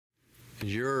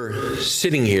You're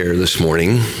sitting here this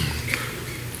morning,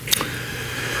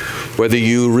 whether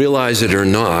you realize it or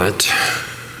not,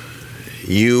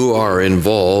 you are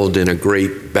involved in a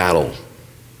great battle.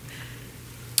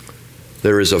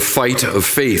 There is a fight of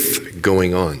faith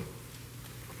going on.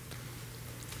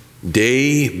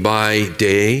 Day by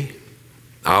day,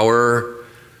 hour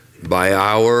by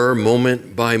hour,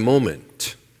 moment by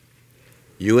moment,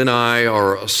 you and I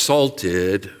are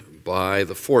assaulted by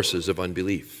the forces of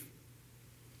unbelief.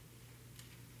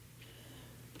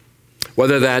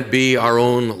 Whether that be our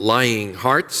own lying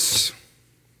hearts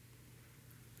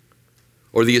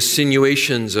or the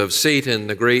insinuations of Satan,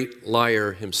 the great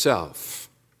liar himself,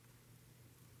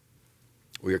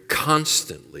 we are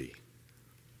constantly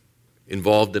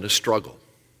involved in a struggle.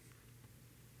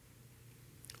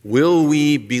 Will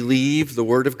we believe the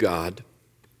Word of God,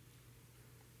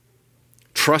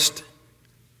 trust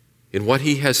in what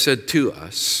He has said to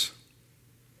us,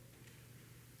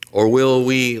 or will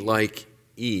we, like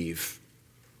Eve,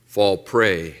 fall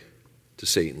prey to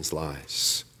Satan's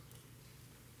lies?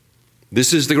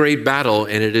 This is the great battle,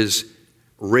 and it is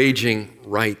raging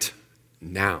right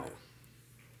now.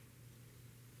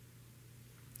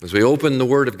 As we open the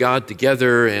Word of God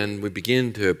together and we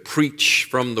begin to preach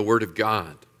from the Word of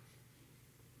God,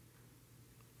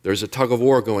 there's a tug of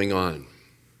war going on.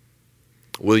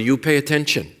 Will you pay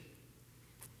attention?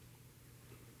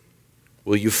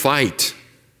 Will you fight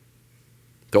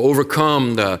to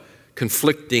overcome the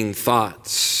conflicting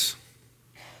thoughts?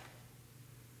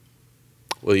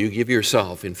 Will you give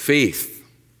yourself in faith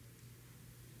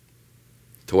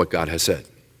to what God has said?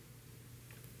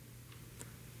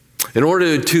 In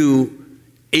order to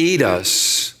aid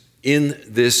us in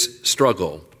this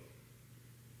struggle,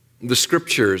 the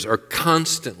Scriptures are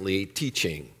constantly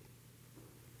teaching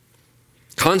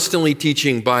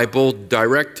by both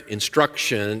direct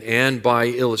instruction and by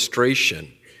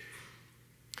illustration,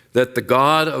 that the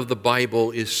God of the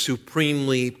Bible is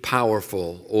supremely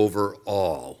powerful over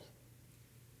all.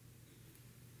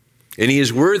 And He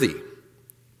is worthy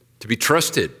to be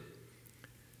trusted,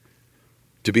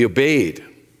 to be obeyed,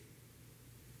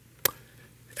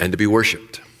 and to be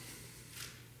worshiped.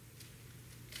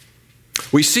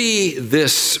 We see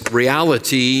this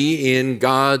reality in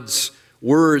God's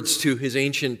words to His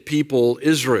ancient people,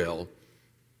 Israel,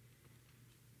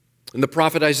 in the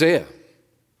prophet Isaiah.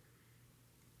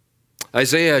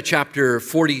 Isaiah chapter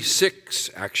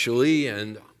 46, actually,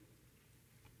 and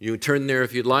you turn there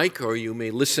if you'd like, or you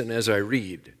may listen as I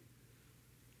read.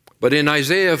 But in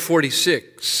Isaiah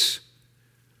 46,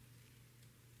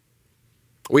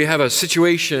 we have a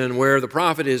situation where the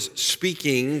prophet is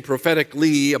speaking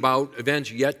prophetically about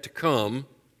events yet to come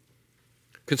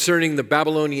concerning the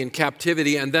Babylonian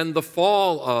captivity and then the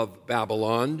fall of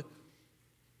Babylon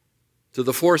to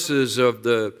the forces of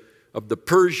the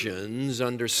Persians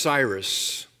under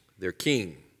Cyrus, their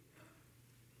king,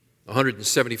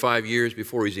 175 years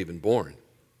before he's even born.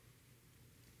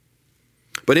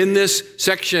 But in this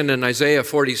section in Isaiah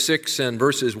 46 and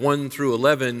verses 1 through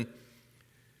 11,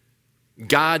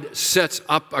 God sets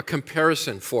up a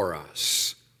comparison for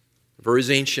us, for His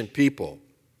ancient people.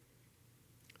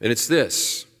 And it's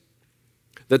this,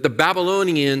 that the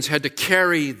Babylonians had to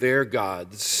carry their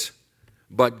gods,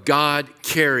 but God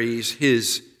carries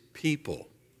His people.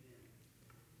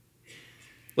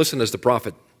 Listen as the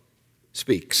prophet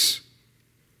speaks.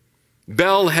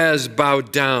 Bel has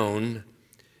bowed down,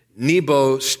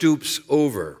 Nebo stoops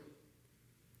over.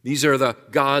 These are the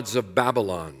gods of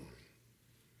Babylon.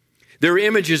 Their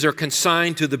images are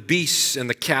consigned to the beasts and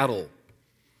the cattle.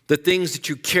 The things that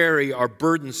you carry are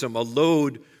burdensome, a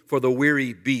load for the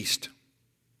weary beast.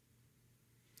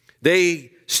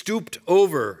 They stooped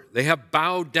over, they have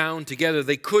bowed down together.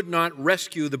 They could not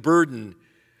rescue the burden,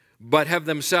 but have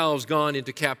themselves gone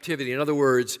into captivity. In other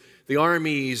words, the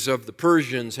armies of the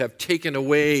Persians have taken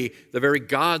away the very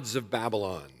gods of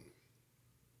Babylon.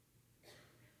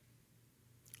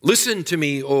 Listen to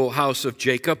me, O house of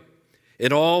Jacob,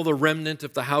 and all the remnant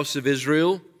of the house of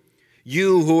Israel,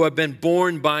 you who have been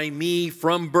born by me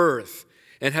from birth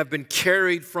and have been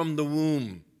carried from the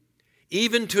womb.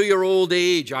 Even to your old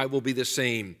age I will be the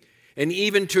same, and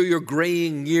even to your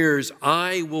graying years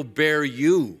I will bear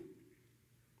you.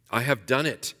 I have done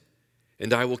it,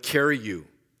 and I will carry you,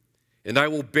 and I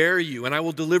will bear you, and I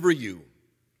will deliver you.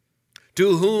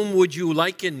 To whom would you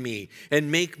liken me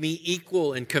and make me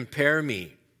equal and compare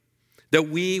me, that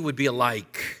we would be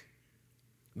alike?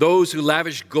 Those who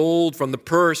lavish gold from the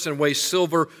purse and weigh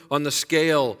silver on the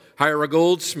scale hire a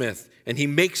goldsmith, and he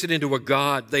makes it into a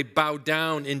god. They bow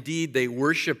down, indeed they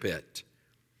worship it.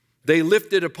 They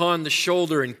lift it upon the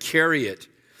shoulder and carry it.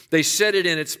 They set it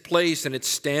in its place, and it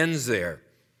stands there.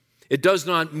 It does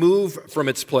not move from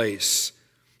its place.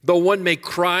 Though one may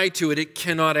cry to it, it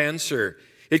cannot answer.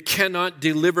 It cannot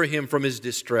deliver him from his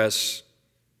distress.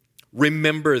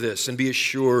 Remember this and be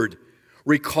assured.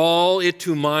 Recall it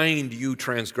to mind, you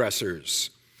transgressors.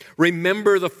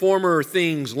 Remember the former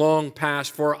things long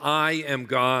past, for I am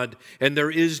God, and there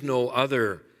is no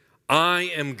other.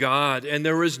 I am God, and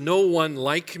there is no one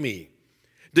like me,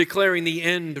 declaring the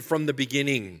end from the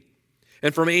beginning,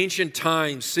 and from ancient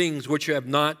times things which have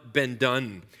not been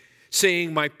done,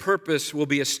 saying, my purpose will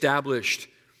be established.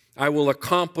 I will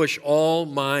accomplish all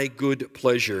my good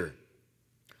pleasure.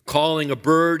 Calling a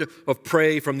bird of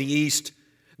prey from the east,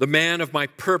 the man of my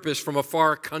purpose from a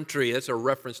far country. That's a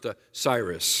reference to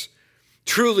Cyrus.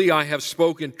 Truly I have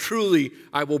spoken, truly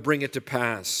I will bring it to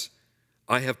pass.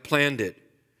 I have planned it,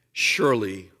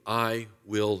 surely I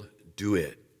will do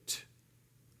it.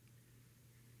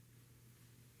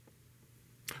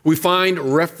 We find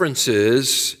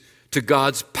references to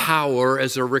God's power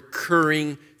as a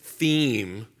recurring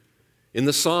theme in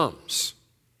the Psalms.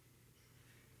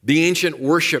 The ancient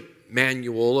worship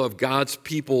manual of God's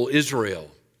people, Israel.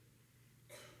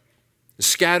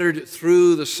 Scattered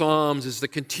through the Psalms is the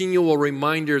continual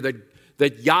reminder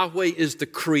that Yahweh is the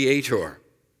creator.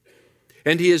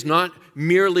 And he is not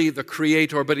merely the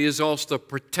creator, but he is also the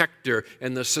protector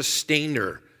and the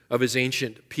sustainer of his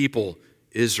ancient people,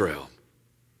 Israel.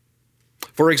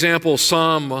 For example,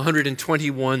 Psalm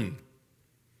 121,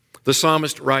 the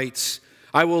psalmist writes,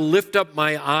 I will lift up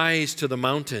my eyes to the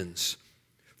mountains.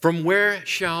 From where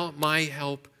shall my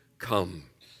help come?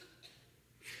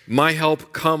 My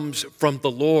help comes from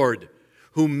the Lord,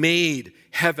 who made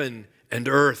heaven and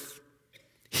earth.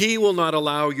 He will not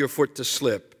allow your foot to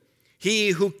slip.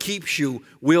 He who keeps you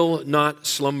will not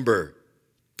slumber.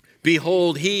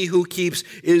 Behold, he who keeps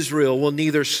Israel will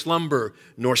neither slumber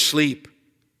nor sleep.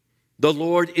 The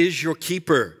Lord is your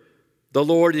keeper. The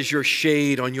Lord is your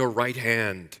shade on your right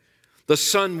hand. The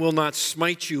sun will not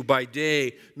smite you by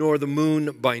day, nor the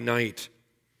moon by night.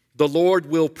 The Lord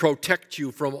will protect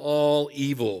you from all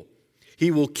evil. He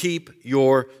will keep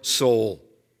your soul.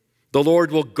 The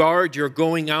Lord will guard your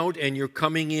going out and your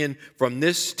coming in from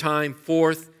this time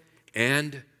forth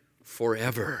and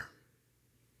forever.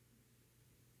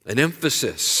 An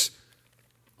emphasis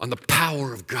on the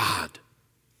power of God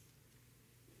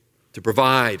to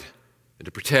provide and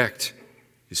to protect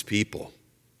his people.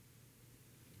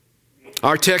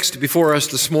 Our text before us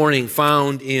this morning,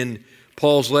 found in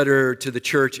Paul's letter to the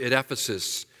church at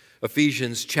Ephesus,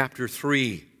 Ephesians chapter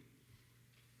 3.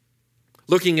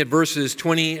 Looking at verses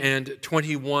 20 and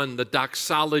 21, the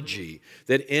doxology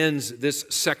that ends this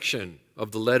section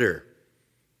of the letter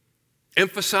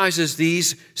emphasizes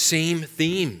these same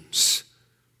themes,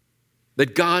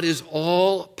 that God is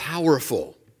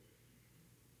all-powerful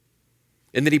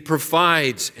and that he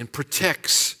provides and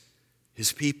protects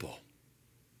his people.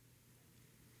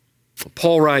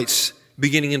 Paul writes,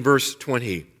 beginning in verse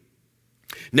 20,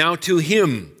 now to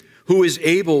him who is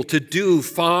able to do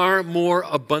far more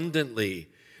abundantly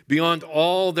beyond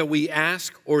all that we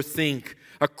ask or think,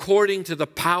 according to the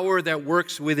power that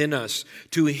works within us,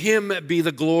 to him be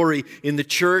the glory in the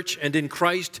church and in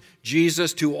Christ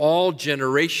Jesus to all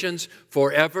generations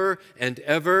forever and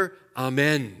ever.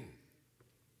 Amen.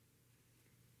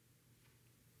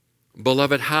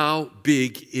 Beloved, how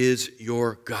big is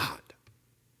your God?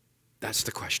 That's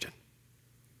the question.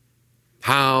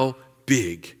 How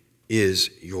big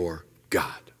is your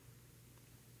God?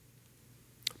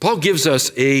 Paul gives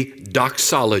us a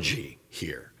doxology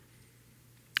here.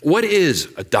 What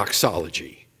is a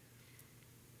doxology?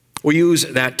 We use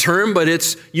that term, but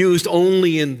it's used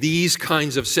only in these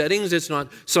kinds of settings. It's not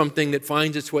something that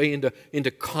finds its way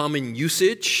into common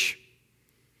usage.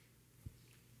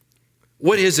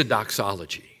 What is a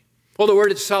doxology? Well, the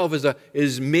word itself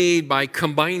is made by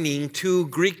combining two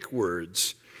Greek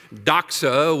words,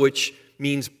 doxa, which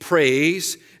means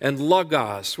praise, and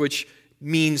logos, which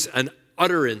means an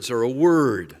utterance or a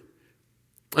word.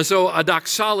 And so a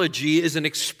doxology is an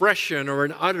expression or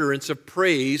an utterance of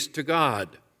praise to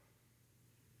God,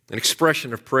 an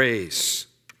expression of praise.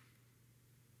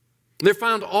 They're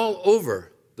found all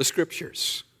over the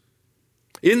Scriptures.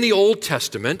 In the Old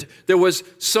Testament, there was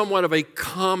somewhat of a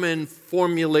common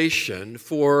formulation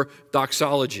for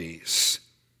doxologies.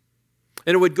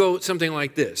 And it would go something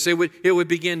like this. It would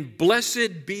begin,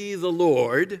 blessed be the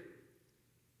Lord.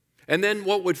 And then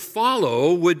what would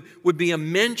follow would be a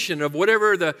mention of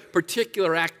whatever the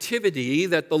particular activity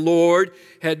that the Lord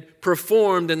had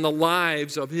performed in the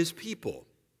lives of his people.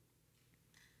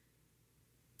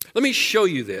 Let me show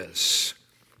you this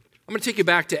I'm going to take you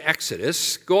back to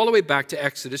Exodus. Go all the way back to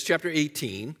Exodus chapter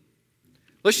 18.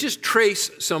 Let's just trace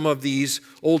some of these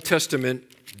Old Testament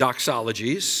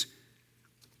doxologies.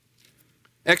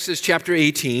 Exodus chapter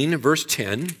 18, verse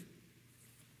 10.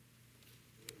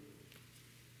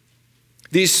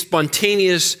 These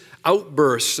spontaneous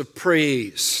outbursts of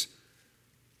praise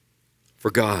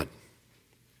for God.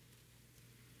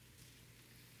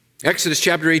 Exodus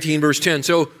chapter 18, verse 10.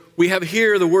 So we have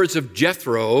here the words of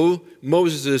Jethro,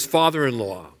 Moses'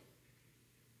 father-in-law.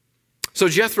 So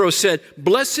Jethro said,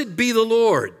 "Blessed be the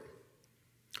Lord,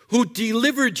 who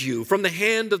delivered you from the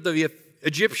hand of the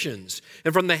Egyptians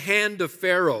and from the hand of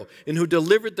Pharaoh, and who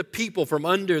delivered the people from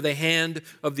under the hand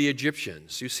of the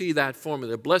Egyptians." You see that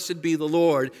formula. Blessed be the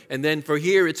Lord. And then for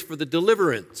here, it's for the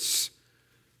deliverance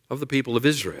of the people of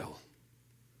Israel.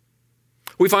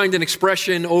 We find an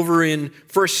expression over in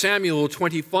 1 Samuel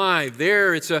 25.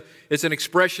 There, it's an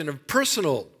expression of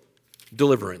personal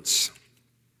deliverance.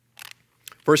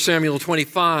 1 Samuel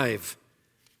 25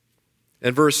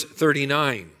 and verse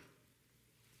 39.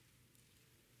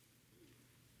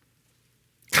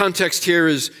 Context here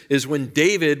is when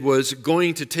David was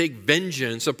going to take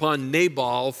vengeance upon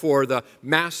Nabal for the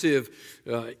massive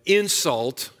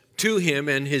insult to him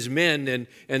and his men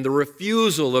and the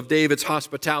refusal of David's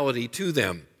hospitality to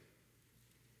them.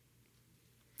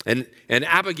 And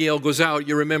Abigail goes out,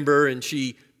 you remember, and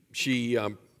she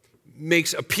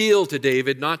makes appeal to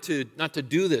David not to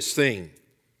do this thing.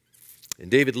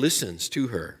 And David listens to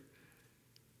her.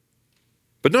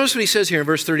 But notice what he says here in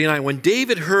verse 39. When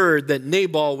David heard that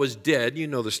Nabal was dead, you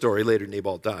know the story, later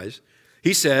Nabal dies,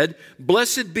 he said,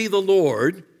 "Blessed be the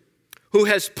Lord, who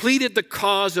has pleaded the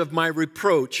cause of my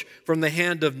reproach from the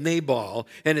hand of Nabal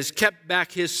and has kept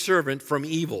back his servant from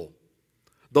evil.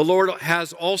 The Lord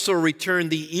has also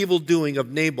returned the evil doing of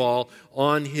Nabal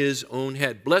on his own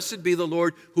head. Blessed be the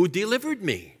Lord who delivered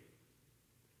me."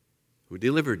 Who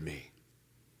delivered me.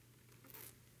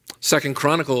 2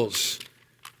 Chronicles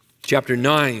chapter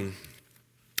 9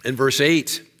 and verse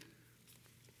 8.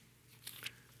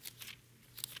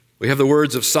 We have the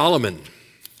words of Solomon.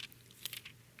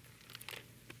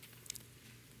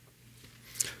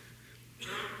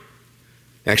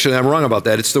 Actually, I'm wrong about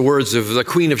that. It's the words of the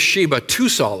Queen of Sheba to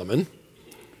Solomon.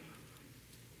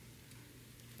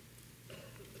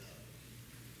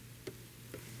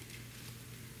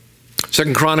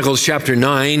 Second Chronicles chapter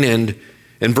 9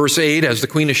 and verse 8, as the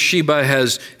Queen of Sheba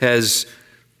has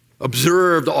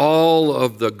observed all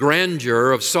of the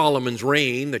grandeur of Solomon's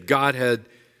reign that God had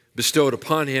bestowed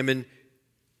upon him. And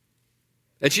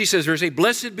she says, verse 8,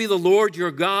 "Blessed be the Lord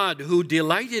your God who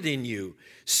delighted in you,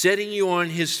 setting you on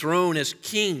his throne as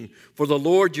king for the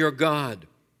Lord your God.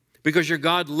 Because your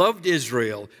God loved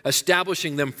Israel,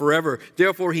 establishing them forever.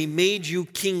 Therefore he made you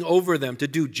king over them to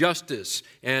do justice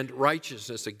and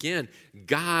righteousness." Again,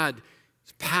 God's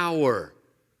power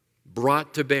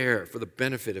brought to bear for the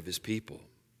benefit of his people.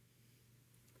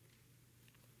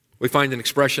 We find an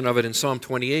expression of it in Psalm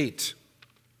 28,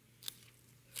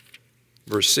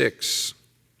 verse 6.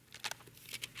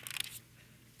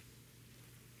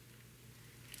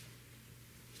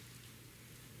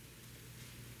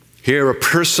 Here, a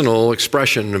personal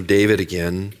expression of David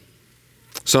again.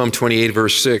 Psalm 28,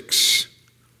 verse 6.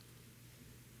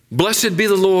 "Blessed be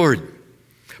the Lord,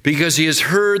 because he has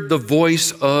heard the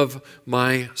voice of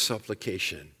my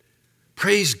supplication."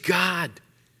 Praise God,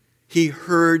 he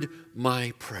heard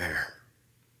my prayer.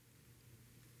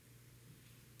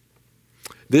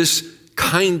 This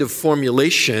kind of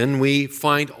formulation we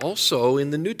find also in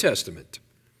the New Testament.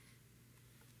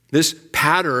 This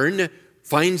pattern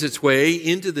finds its way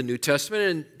into the New Testament,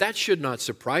 and that should not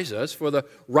surprise us, for the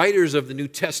writers of the New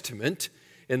Testament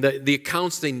and the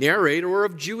accounts they narrate are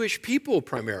of Jewish people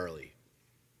primarily.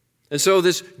 And so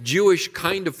this Jewish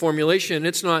kind of formulation,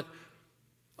 it's not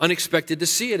unexpected to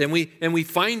see it. And we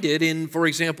find it in, for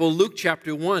example, Luke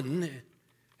chapter 1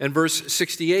 and verse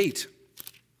 68.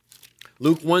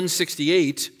 Luke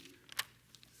 1:68.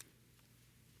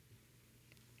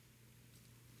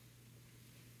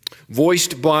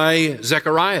 Voiced by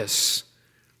Zacharias,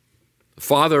 the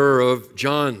father of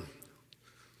John,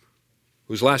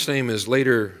 whose last name is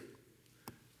later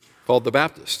called the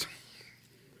Baptist.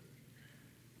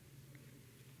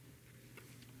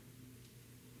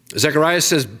 Zechariah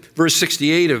says, verse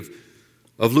 68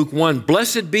 of Luke 1,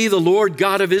 "Blessed be the Lord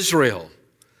God of Israel,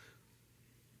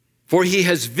 for he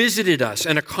has visited us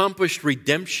and accomplished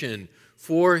redemption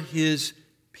for his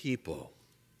people."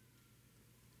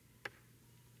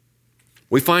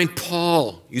 We find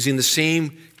Paul using the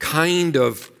same kind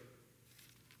of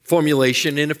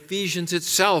formulation in Ephesians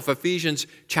itself, Ephesians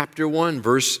chapter 1,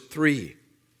 verse 3.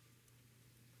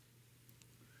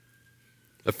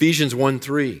 Ephesians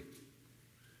 1:3.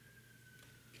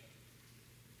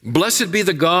 Blessed be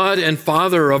the God and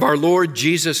Father of our Lord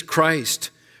Jesus Christ,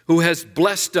 who has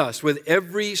blessed us with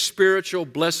every spiritual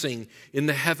blessing in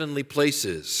the heavenly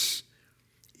places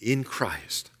in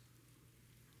Christ.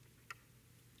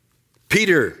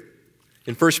 Peter,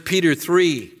 in 1 Peter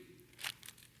 3,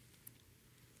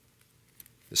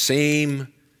 the same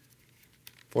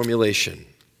formulation.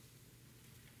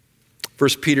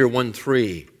 1 Peter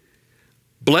 1:3.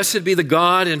 Blessed be the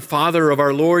God and Father of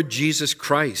our Lord Jesus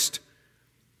Christ,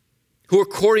 who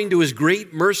according to his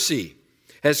great mercy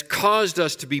has caused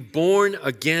us to be born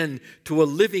again to a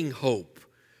living hope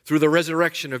through the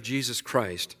resurrection of Jesus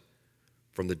Christ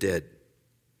from the dead.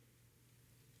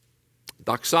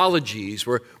 Doxologies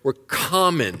were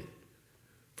common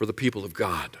for the people of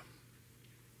God.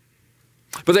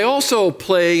 But they also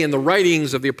play in the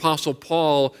writings of the Apostle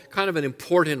Paul kind of an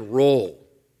important role.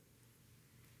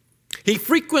 He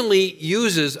frequently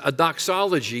uses a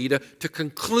doxology to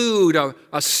conclude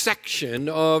a section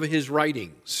of his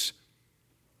writings.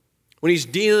 When he's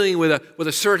dealing with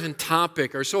a certain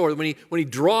topic or so, or when he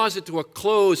draws it to a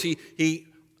close, he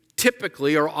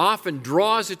typically or often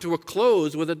draws it to a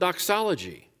close with a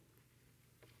doxology.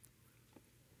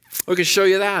 We can show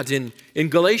you that in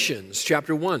Galatians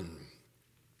chapter 1.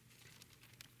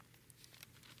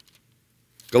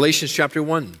 Galatians chapter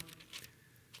 1.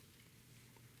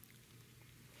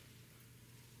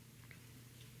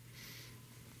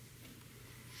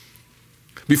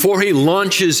 Before he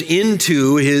launches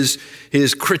into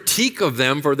his critique of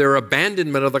them for their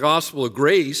abandonment of the gospel of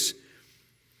grace,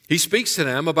 he speaks to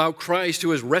them about Christ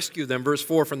who has rescued them, verse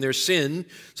 4, from their sin,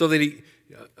 so that he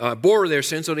bore their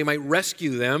sin so that he might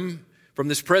rescue them from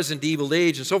this present evil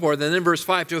age and so forth. And then verse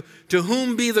 5, to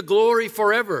whom be the glory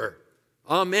forever.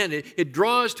 Amen. It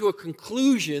draws to a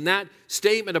conclusion that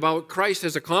statement about what Christ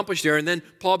has accomplished there. And then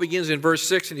Paul begins in verse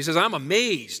 6 and he says, I'm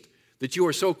amazed that you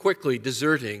are so quickly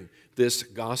deserting this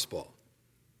gospel.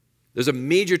 There's a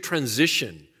major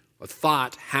transition of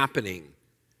thought happening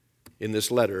in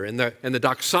this letter. And the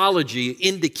doxology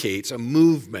indicates a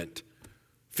movement,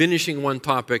 finishing one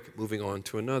topic, moving on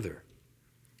to another.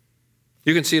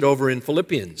 You can see it over in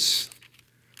Philippians.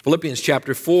 Philippians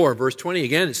chapter 4, verse 20.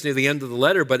 Again, it's near the end of the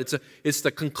letter, but it's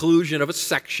the conclusion of a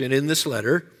section in this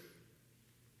letter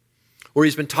where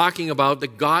he's been talking about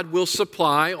that God will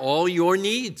supply all your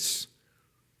needs.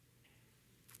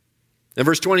 And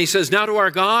verse 20 says, now to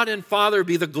our God and Father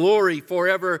be the glory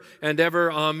forever and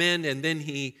ever. Amen. And then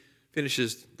he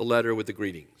finishes the letter with the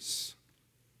greetings.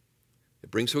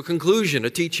 It brings to a conclusion a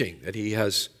teaching that he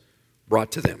has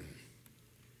brought to them.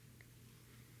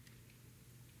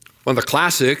 One of the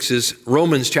classics is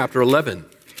Romans chapter 11,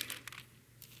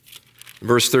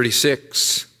 verse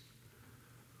 36,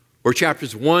 where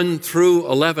chapters 1 through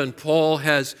 11, Paul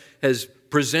has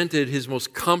presented his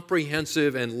most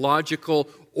comprehensive and logical,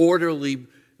 orderly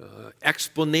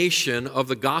explanation of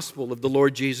the gospel of the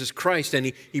Lord Jesus Christ.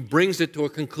 And he brings it to a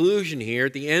conclusion here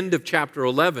at the end of chapter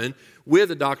 11 with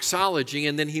a doxology,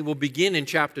 and then he will begin in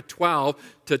chapter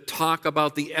 12 to talk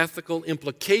about the ethical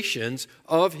implications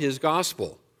of his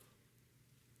gospel.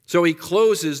 So he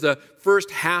closes the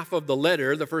first half of the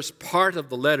letter, the first part of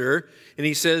the letter, and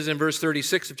he says in verse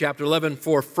 36 of chapter 11,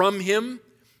 for from him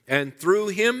and through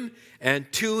him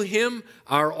and to him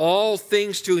are all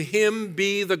things, to him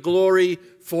be the glory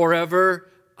forever.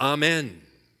 Amen.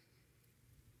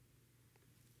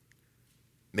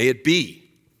 May it be.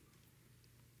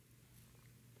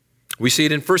 We see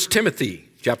it in 1 Timothy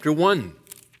chapter 1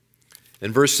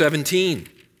 and verse 17.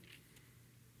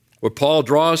 Where Paul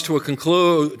draws to a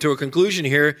conclusion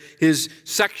here his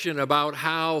section about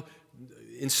how,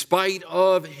 in spite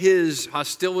of his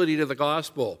hostility to the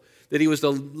gospel, that he was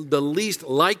the least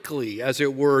likely, as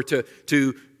it were,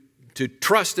 to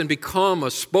trust and become a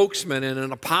spokesman and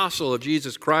an apostle of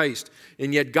Jesus Christ.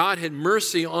 And yet God had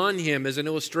mercy on him as an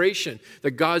illustration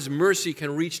that God's mercy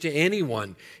can reach to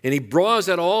anyone. And he draws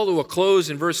that all to a close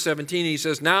in verse 17. He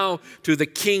says, now to the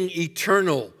King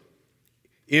eternal,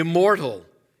 immortal,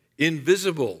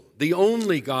 invisible, the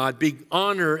only God, be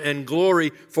honor and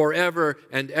glory forever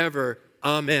and ever.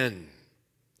 Amen.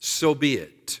 So be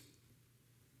it.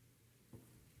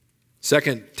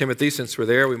 2 Timothy, since we're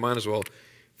there, we might as well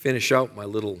finish out my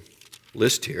little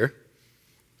list here.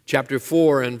 Chapter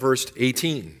 4 and verse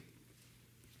 18.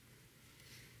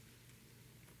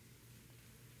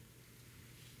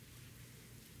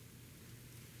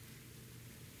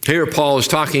 Here Paul is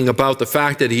talking about the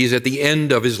fact that he's at the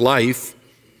end of his life.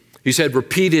 He's had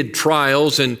repeated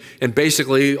trials, and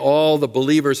basically all the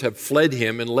believers have fled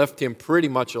him and left him pretty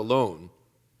much alone.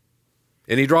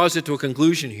 And he draws it to a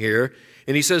conclusion here.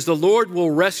 And he says, the Lord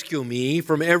will rescue me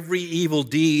from every evil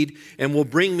deed and will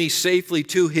bring me safely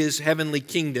to his heavenly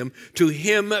kingdom. To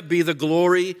him be the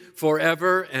glory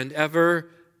forever and ever.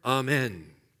 Amen.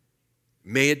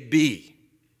 May it be.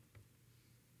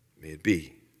 May it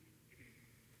be.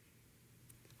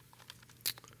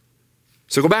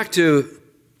 So go back to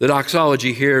the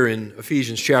doxology here in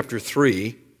Ephesians chapter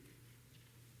 3.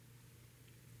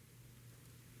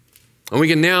 And we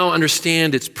can now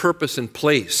understand its purpose and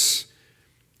place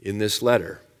in this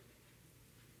letter.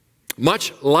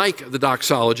 Much like the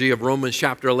doxology of Romans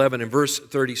chapter 11 and verse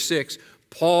 36,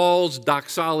 Paul's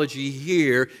doxology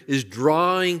here is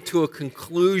drawing to a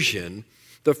conclusion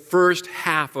the first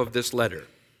half of this letter.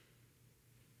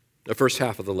 The first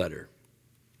half of the letter.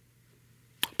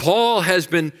 Paul has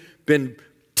been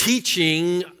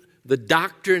teaching the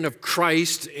doctrine of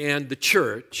Christ and the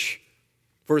church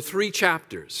for 3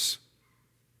 chapters.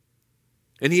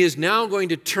 And he is now going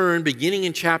to turn, beginning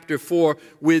in chapter 4,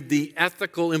 with the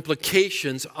ethical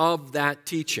implications of that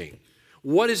teaching.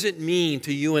 What does it mean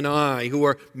to you and I, who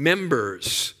are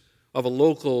members of a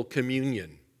local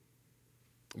communion,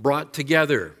 brought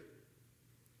together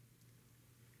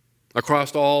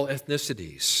across all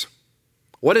ethnicities?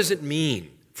 What does it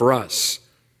mean for us?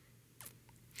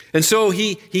 And so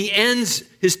he ends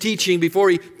his teaching before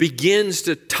he begins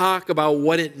to talk about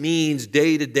what it means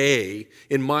day to day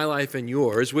in my life and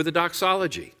yours with a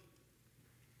doxology.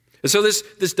 And so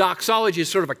this doxology is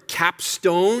sort of a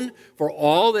capstone for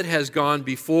all that has gone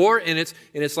before, and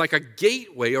it's like a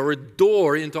gateway or a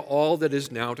door into all that is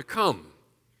now to come.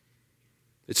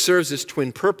 It serves this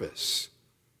twin purpose.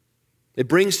 It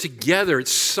brings together, it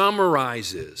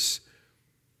summarizes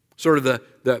sort of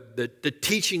the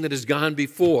teaching that has gone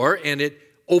before, and it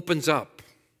opens up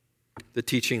the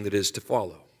teaching that is to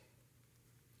follow.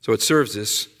 So it serves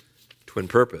this twin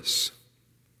purpose.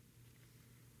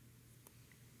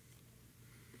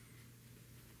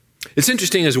 It's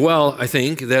interesting as well, I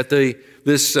think, that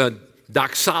this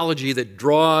doxology that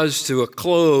draws to a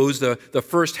close the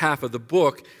first half of the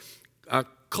book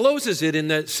closes it in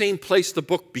the same place the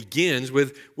book begins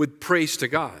with praise to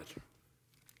God.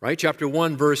 Right? Chapter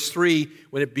 1, verse 3,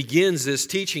 when it begins this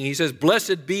teaching, he says,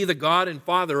 "Blessed be the God and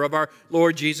Father of our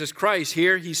Lord Jesus Christ."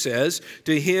 Here he says,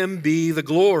 "To him be the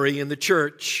glory in the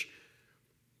church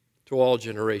to all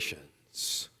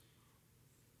generations."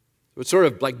 So it's sort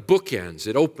of like bookends.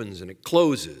 It opens and it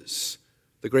closes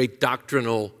the great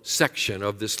doctrinal section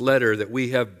of this letter that we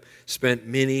have spent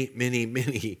many, many,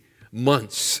 many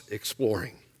months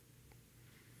exploring.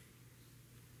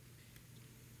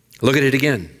 Look at it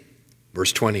again.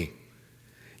 Verse 20,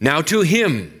 "Now to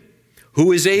him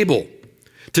who is able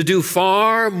to do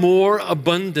far more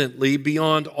abundantly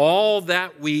beyond all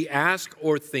that we ask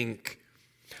or think,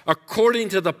 according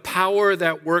to the power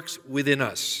that works within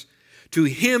us, to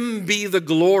him be the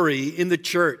glory in the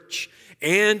church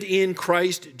and in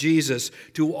Christ Jesus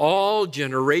to all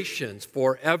generations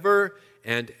forever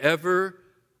and ever.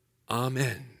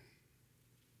 Amen."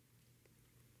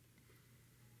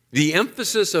 The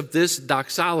emphasis of this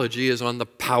doxology is on the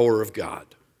power of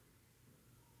God.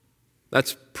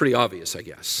 That's pretty obvious, I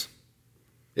guess.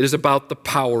 It is about the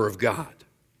power of God.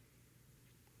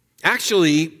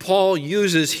 Actually, Paul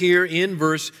uses here in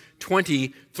verse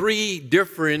 20 3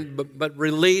 different but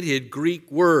related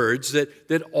Greek words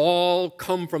that all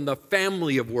come from the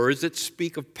family of words that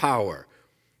speak of power.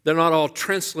 They're not all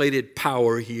translated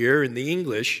power here in the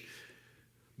English.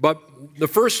 But the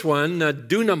first one,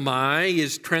 dunamai,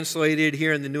 is translated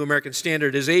here in the New American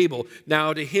Standard as able.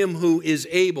 Now to him who is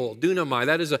able, dunamai,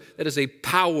 that is a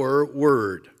power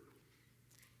word.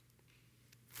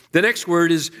 The next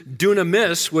word is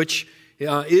dunamis, which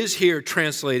is here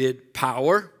translated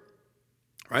power.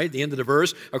 Right, at the end of the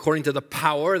verse, according to the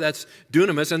power, that's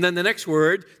dunamis. And then the next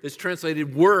word that's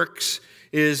translated works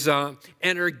is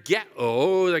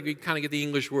energeto. Like we kind of get the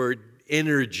English word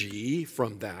energy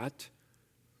from that.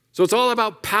 So it's all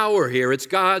about power here. It's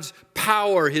God's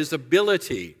power, his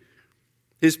ability,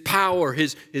 his power,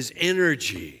 his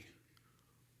energy.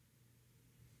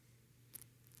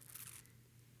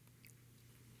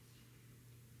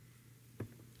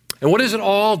 And what is it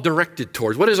all directed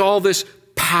towards? What is all this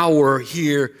power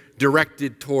here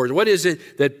directed towards? What is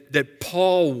it that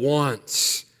Paul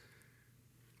wants?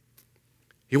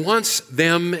 He wants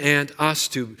them and us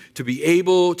to be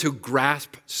able to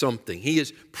grasp something. He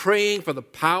is praying for the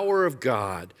power of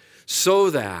God so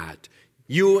that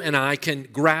you and I can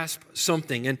grasp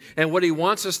something. And what he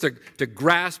wants us to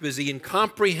grasp is the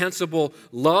incomprehensible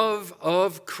love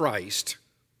of Christ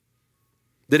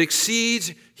that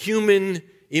exceeds human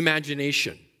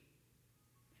imagination.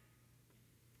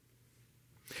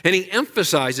 And he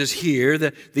emphasizes here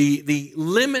the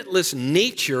limitless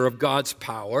nature of God's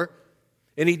power.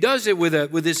 And he does it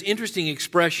with this interesting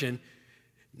expression,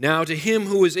 now to him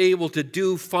who is able to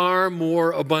do far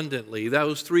more abundantly.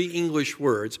 Those three English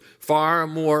words, far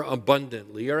more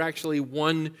abundantly, are actually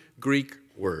one Greek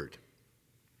word.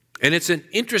 And it's an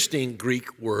interesting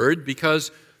Greek word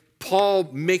because Paul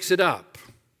makes it up.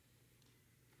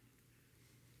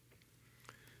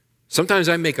 Sometimes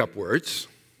I make up words,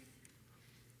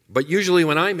 but usually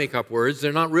when I make up words,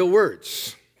 they're not real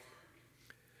words.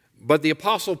 But the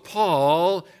Apostle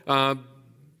Paul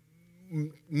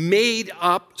made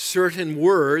up certain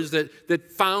words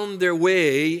that found their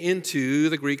way into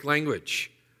the Greek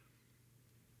language.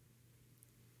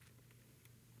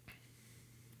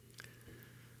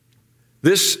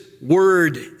 This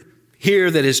word here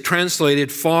that is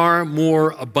translated far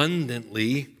more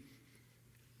abundantly,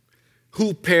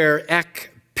 huper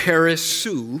ek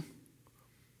perisou,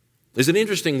 is an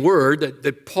interesting word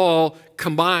that Paul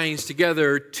combines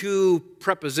together two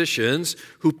prepositions,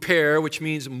 huper, which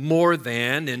means more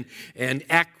than, and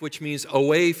ek, which means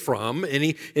away from, and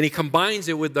he combines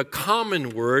it with the common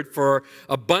word for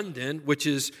abundant, which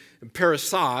is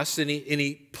perisos, and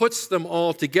he puts them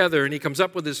all together, and he comes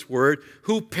up with this word,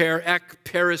 huper ek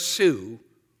perisou,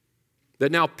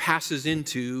 that now passes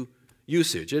into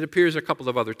usage. It appears a couple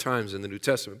of other times in the New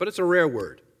Testament, but it's a rare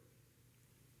word.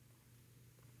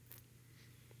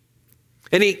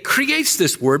 And he creates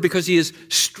this word because he is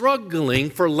struggling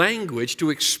for language to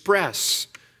express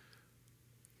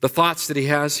the thoughts that he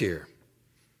has here.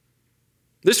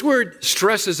 This word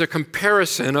stresses a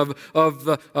comparison of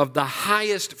the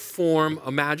highest form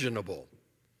imaginable.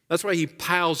 That's why he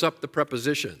piles up the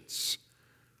prepositions.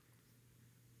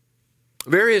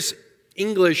 Various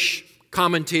English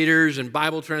commentators and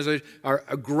Bible translators are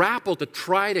grapple to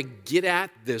try to get at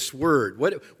this word.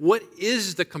 What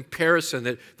is the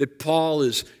comparison that Paul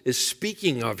is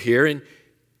speaking of here? And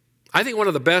I think one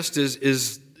of the best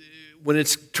is when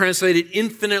it's translated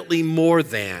infinitely more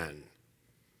than.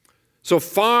 So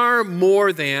far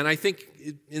more than, I think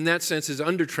in that sense is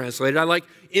undertranslated. I like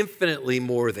infinitely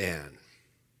more than.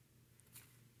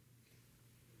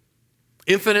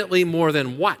 Infinitely more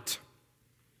than what?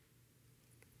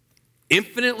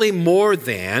 Infinitely more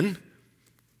than,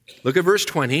 look at verse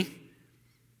 20,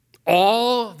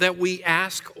 all that we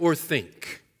ask or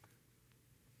think.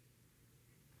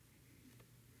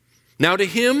 Now to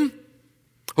him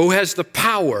who has the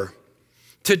power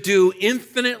to do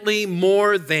infinitely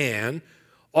more than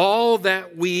all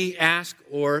that we ask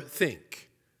or think.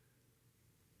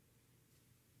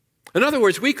 In other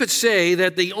words, we could say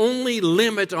that the only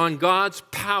limit on God's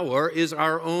power is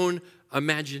our own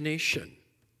imagination.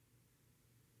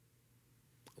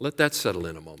 Let that settle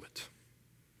in a moment.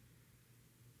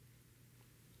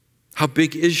 How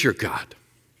big is your God?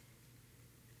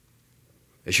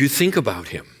 As you think about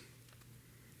him,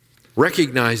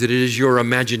 recognize that it is your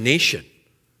imagination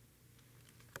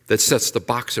that sets the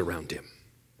box around him,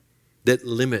 that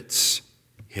limits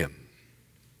him.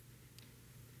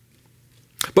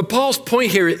 But Paul's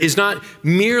point here is not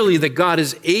merely that God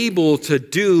is able to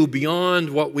do beyond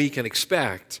what we can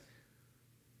expect.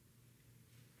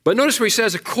 But notice where he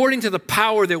says, according to the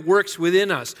power that works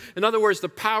within us. In other words, the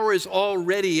power is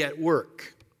already at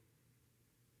work.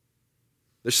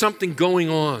 There's something going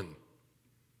on.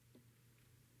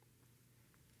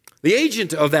 The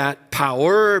agent of that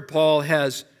power, Paul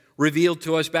has revealed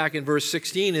to us back in verse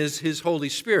 16, is his Holy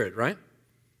Spirit, right?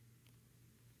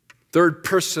 Third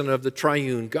person of the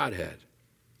triune Godhead.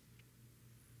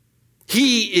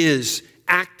 He is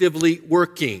actively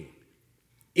working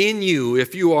in you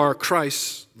if you are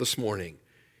Christ this morning.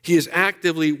 He is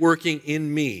actively working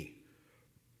in me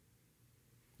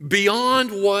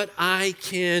beyond what I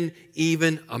can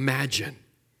even imagine,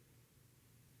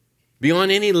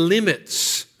 beyond any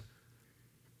limits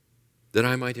that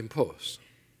I might impose.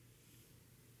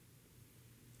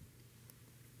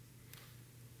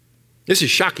 This is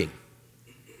shocking.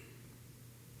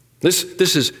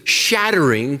 This is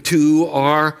shattering to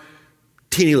our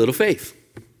teeny little faith.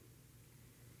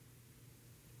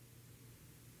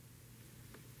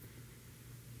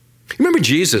 Remember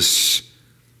Jesus,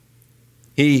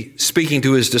 he speaking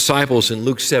to his disciples in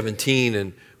Luke 17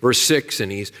 and verse 6,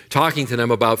 and he's talking to them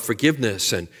about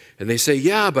forgiveness, and they say,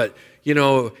 yeah, but you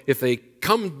know, if they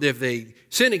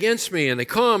sin against me and they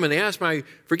come and they ask my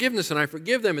forgiveness and I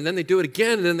forgive them, and then they do it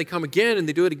again, and then they come again and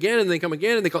they do it again and they come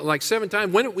again and they come like 7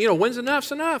 times. When's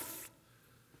enough's enough?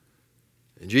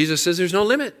 And Jesus says there's no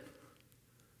limit.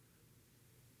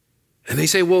 And they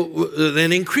say, well,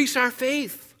 then increase our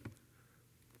faith.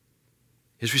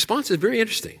 His response is very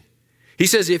interesting. He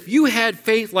says, if you had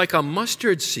faith like a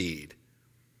mustard seed,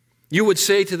 you would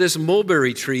say to this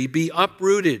mulberry tree, be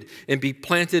uprooted and be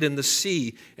planted in the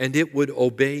sea, and it would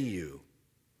obey you.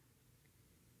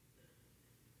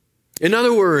 In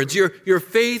other words, your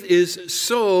faith is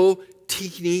so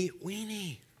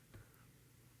teeny-weeny.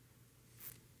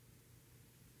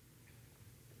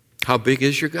 How big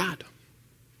is your God?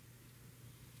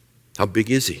 How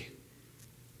big is He?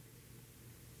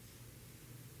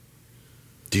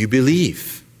 Do you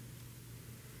believe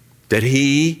that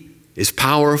He is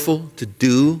powerful to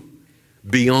do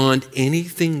beyond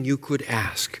anything you could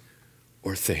ask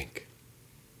or think?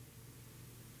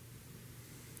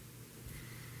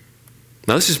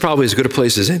 Now, this is probably as good a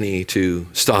place as any to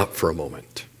stop for a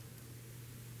moment,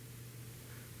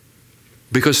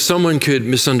 because someone could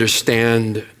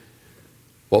misunderstand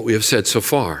what we have said so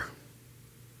far.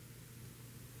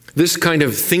 This kind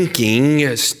of thinking,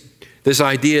 this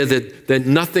idea that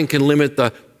nothing can limit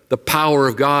the power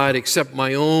of God except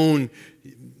my own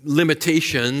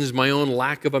limitations, my own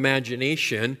lack of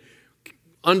imagination,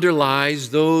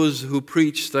 underlies those who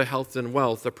preach the health and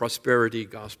wealth, the prosperity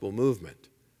gospel movement.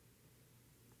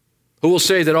 Who will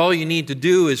say that all you need to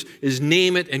do is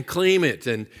name it and claim it,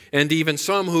 and even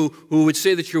some who would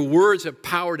say that your words have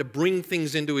power to bring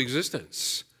things into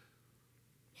existence,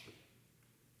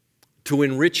 to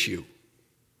enrich you.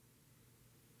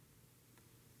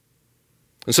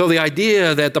 And so the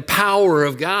idea that the power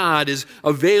of God is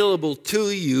available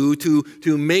to you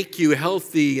to make you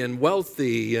healthy and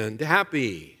wealthy and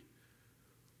happy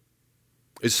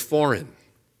is foreign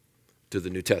to the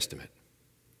New Testament.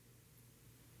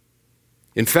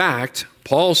 In fact,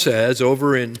 Paul says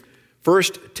over in 1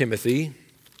 Timothy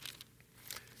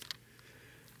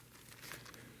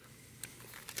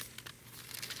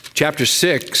chapter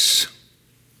 6,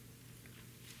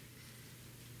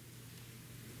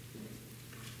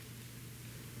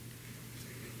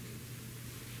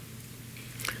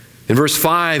 in verse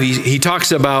 5, he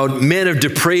talks about men of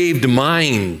depraved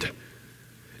mind,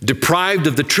 deprived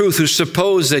of the truth, who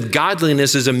suppose that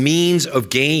godliness is a means of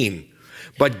gain.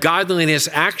 But godliness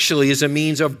actually is a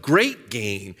means of great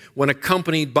gain when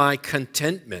accompanied by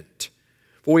contentment.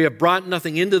 For we have brought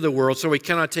nothing into the world, so we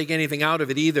cannot take anything out of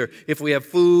it either. If we have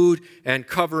food and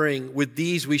covering, with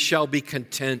these we shall be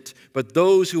content. But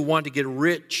those who want to get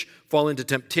rich fall into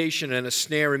temptation and a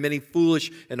snare and many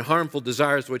foolish and harmful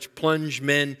desires which plunge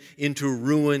men into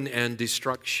ruin and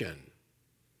destruction.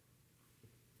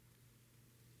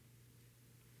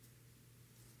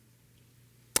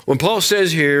 When Paul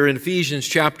says here in Ephesians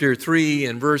chapter 3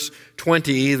 and verse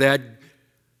 20 that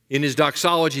in his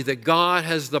doxology that God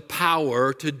has the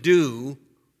power to do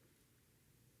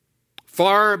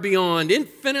far beyond,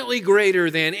 infinitely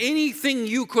greater than anything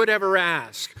you could ever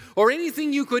ask or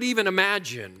anything you could even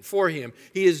imagine for him,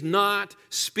 he is not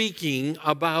speaking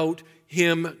about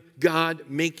him, God,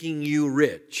 making you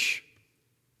rich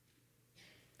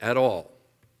at all.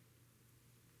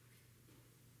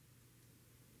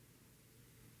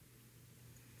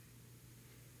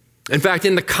 In fact,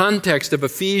 in the context of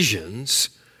Ephesians,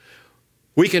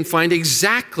 we can find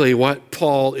exactly what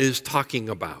Paul is talking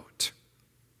about.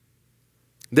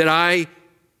 That I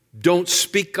don't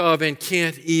speak of and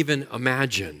can't even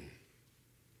imagine.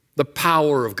 The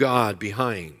power of God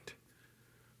behind.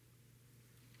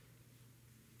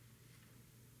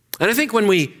 And I think when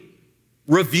we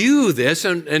review this,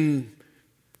 and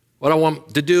what I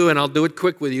want to do, and I'll do it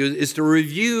quick with you, is to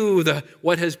review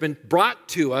what has been brought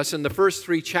to us in the first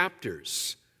 3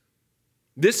 chapters.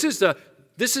 This is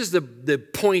the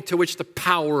point to which the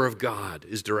power of God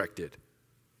is directed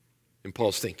in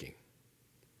Paul's thinking.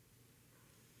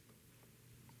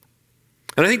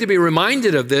 And I think to be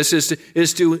reminded of this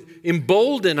is to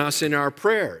embolden us in our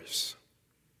prayers.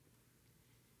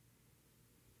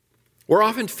 We're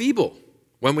often feeble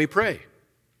when we pray.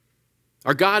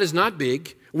 Our God is not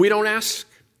big. We don't ask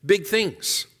big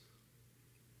things.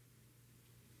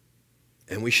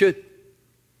 And we should.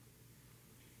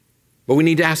 But we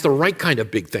need to ask the right kind of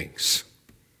big things.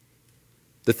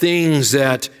 The things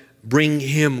that bring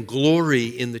him glory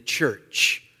in the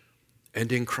church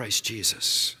and in Christ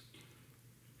Jesus.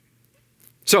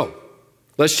 So,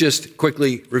 let's just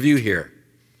quickly review here.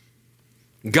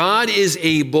 God is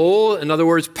able, in other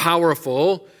words,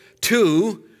 powerful,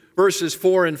 to, verses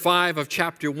 4 and 5 of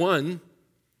chapter 1,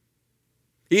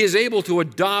 he is able to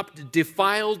adopt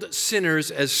defiled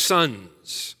sinners as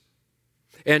sons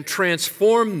and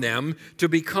transform them to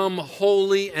become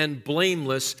holy and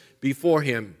blameless before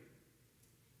him.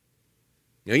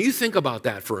 Now you think about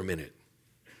that for a minute.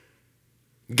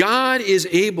 God is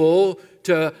able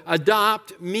to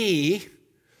adopt me,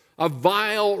 a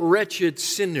vile, wretched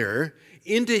sinner,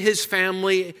 into his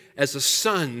family as a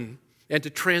son and to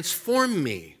transform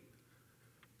me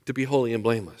to be holy and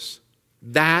blameless.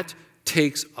 That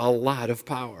takes a lot of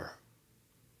power.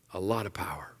 A lot of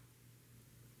power.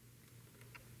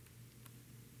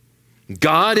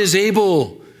 God is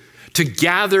able to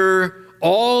gather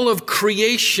all of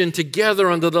creation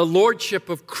together under the lordship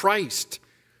of Christ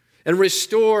and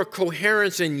restore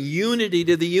coherence and unity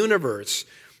to the universe.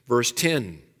 Verse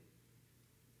 10.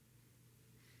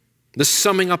 The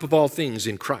summing up of all things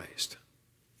in Christ.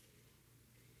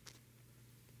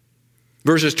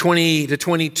 Verses 20 to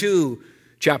 22,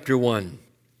 chapter 1.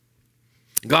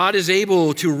 God is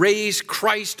able to raise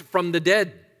Christ from the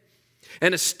dead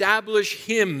and establish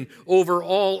him over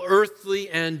all earthly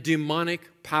and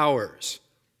demonic powers.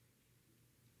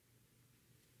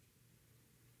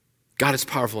 God is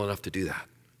powerful enough to do that.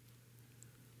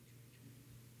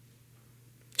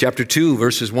 Chapter 2,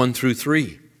 verses 1 through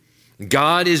 3.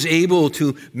 God is able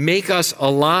to make us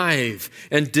alive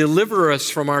and deliver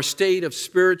us from our state of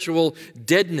spiritual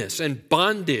deadness and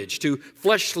bondage to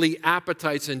fleshly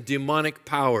appetites and demonic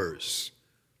powers.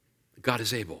 God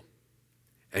is able,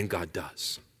 and God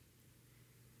does.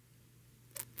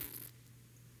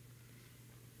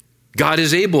 God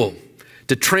is able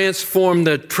to transform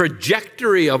the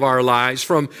trajectory of our lives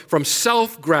from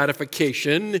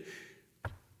self-gratification,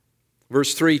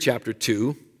 verse 3, chapter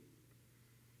 2,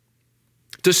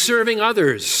 to serving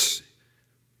others,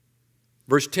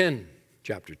 verse 10,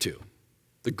 chapter 2,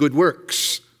 the good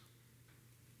works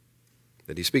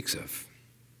that he speaks of.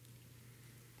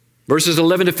 Verses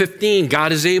 11 to 15,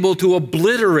 God is able to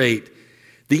obliterate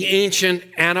the ancient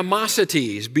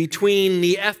animosities between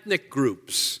the ethnic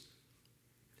groups,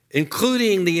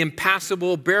 including the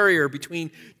impassable barrier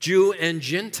between Jew and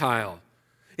Gentile.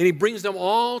 And he brings them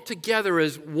all together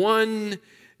as one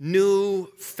new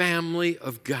family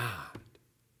of God.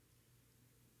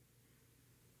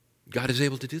 God is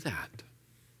able to do that.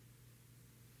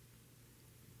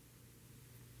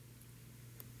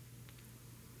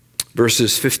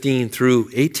 Verses 15 through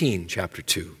 18, chapter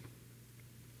 2.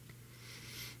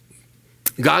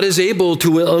 God is able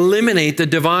to eliminate the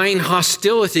divine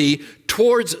hostility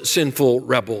towards sinful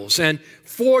rebels and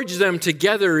forge them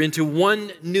together into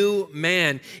one new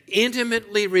man,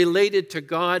 intimately related to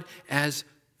God as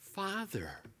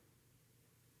Father.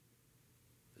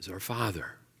 As our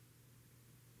Father.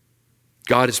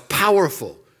 God is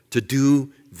powerful to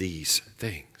do these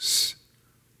things.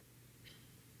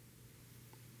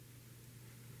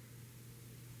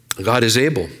 God is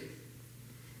able.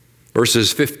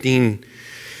 Verses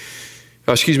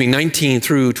 19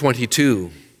 through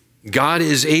 22. God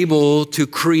is able to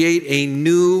create a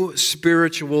new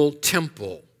spiritual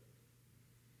temple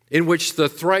in which the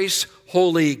thrice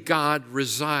holy God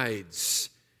resides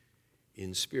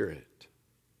in spirit.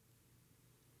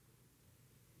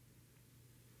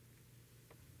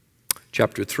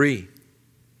 Chapter 3,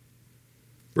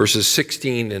 verses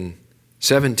 16 and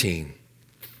 17.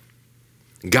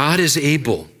 God is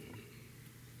able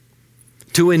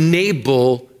to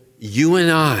enable you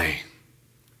and I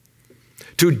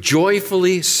to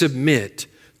joyfully submit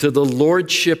to the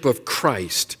lordship of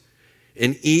Christ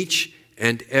in each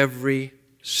and every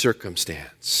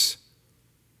circumstance.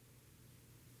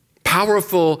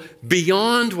 Powerful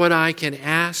beyond what I can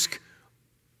ask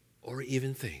or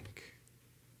even think.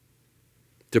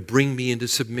 To bring me into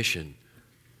submission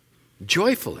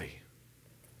joyfully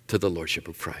to the lordship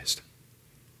of Christ.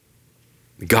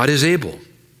 God is able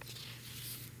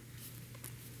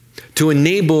to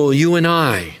enable you and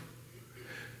I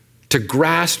to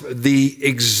grasp the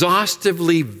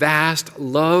exhaustively vast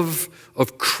love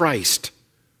of Christ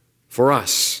for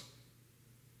us,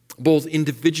 both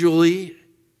individually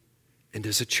and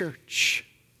as a church.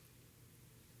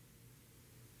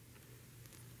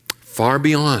 Far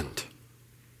beyond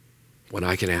what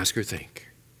I can ask or think.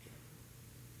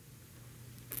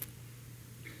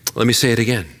 Let me say it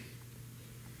again.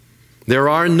 There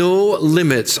are no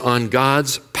limits on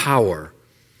God's power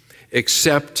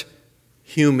except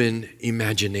human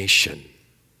imagination.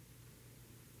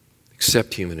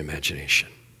 Except human imagination.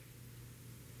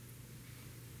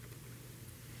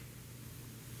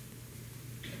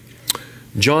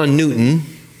 John Newton,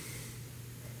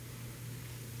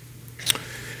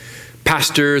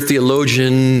 pastor,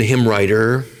 theologian, hymn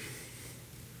writer,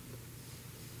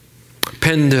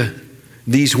 penned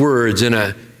these words in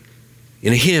a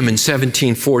hymn in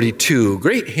 1742.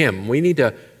 Great hymn. We need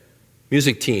to,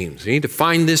 music teams, we need to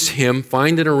find this hymn,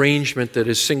 find an arrangement that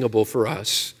is singable for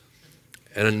us,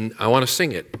 and I want to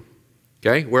sing it.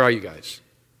 Okay? Where are you guys?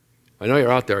 I know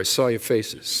you're out there. I saw your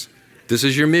faces. This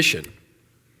is your mission.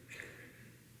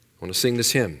 I want to sing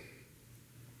this hymn.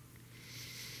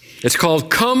 It's called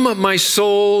Come, My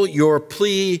Soul, Your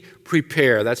Plea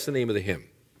Prepare. That's the name of the hymn.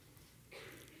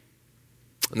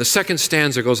 And the second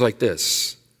stanza goes like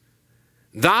this.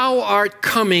 Thou art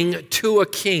coming to a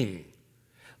king.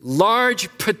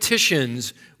 Large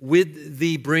petitions with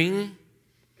thee bring.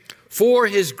 For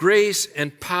his grace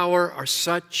and power are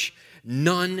such,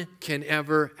 none can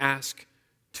ever ask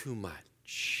too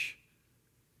much.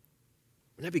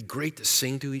 Wouldn't that be great to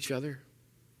sing to each other?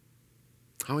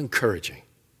 How encouraging.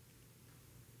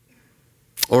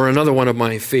 Or another one of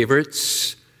my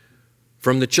favorites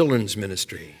from the children's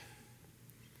ministry.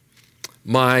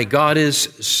 My God is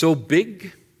so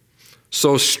big,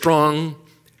 so strong,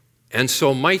 and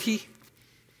so mighty,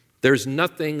 there's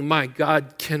nothing my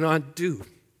God cannot do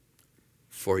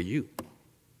for you.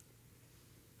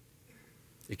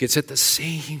 It gets at the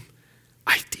same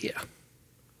idea.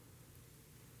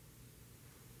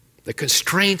 The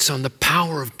constraints on the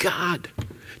power of God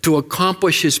to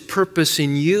accomplish his purpose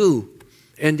in you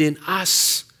and in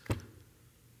us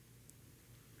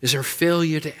is our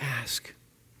failure to ask.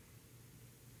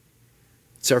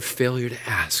 It's our failure to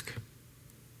ask.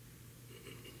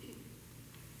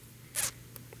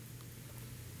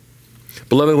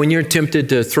 Beloved, when you're tempted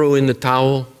to throw in the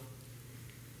towel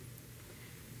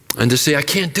and to say, I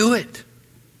can't do it,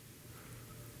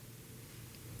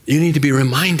 you need to be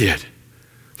reminded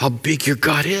how big your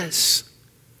God is.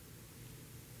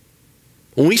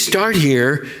 When we start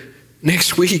here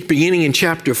next week, beginning in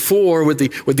chapter 4, with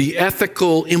the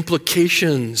ethical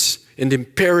implications and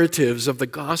imperatives of the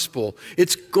gospel,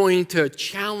 it's going to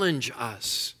challenge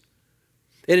us.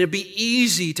 And it'd be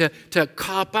easy to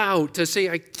cop out, to say,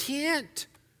 I can't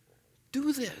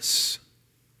do this.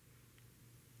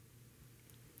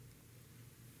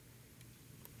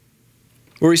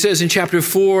 Where he says in chapter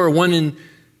 4, 1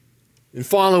 and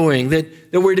following, that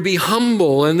we're to be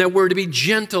humble and that we're to be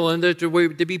gentle and that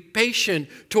we're to be patient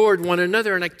toward one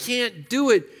another. And I can't do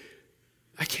it.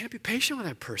 I can't be patient with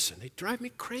that person. They drive me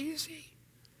crazy.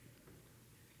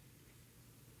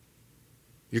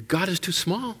 Your God is too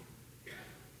small.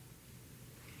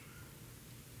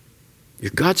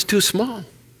 Your God's too small.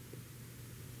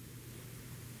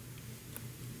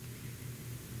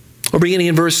 We're beginning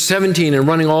in verse 17 and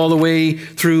running all the way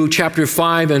through chapter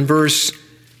 5 and verse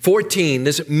 14,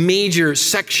 this major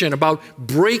section about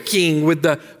breaking with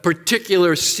the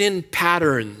particular sin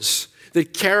patterns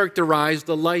that characterize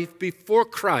the life before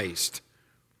Christ,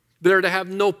 that are to have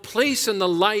no place in the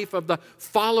life of the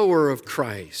follower of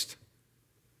Christ.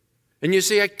 And you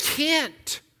say, I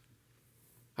can't.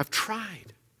 I've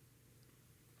tried.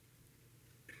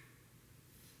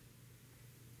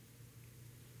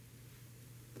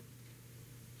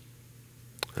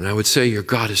 And I would say your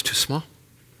God is too small.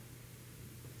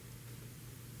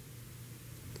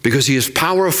 Because he is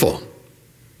powerful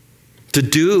to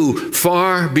do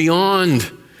far beyond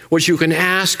what you can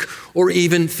ask or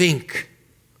even think.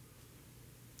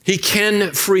 He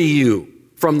can free you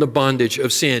from the bondage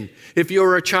of sin. If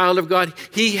you're a child of God,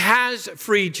 he has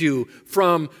freed you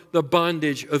from the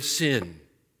bondage of sin.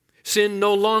 Sin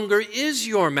no longer is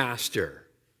your master.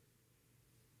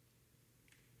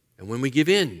 And when we give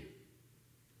in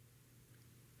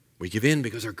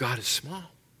because our God is small.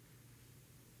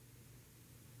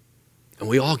 And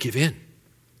we all give in.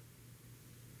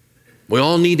 We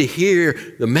all need to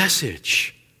hear the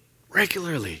message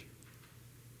regularly.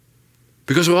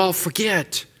 Because we all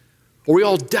forget or we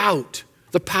all doubt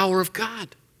the power of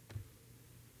God.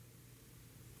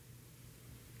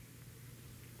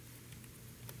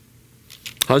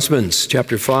 Husbands,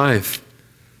 chapter 5,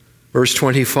 verse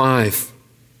 25.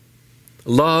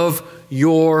 Love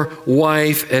your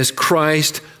wife as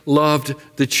Christ loved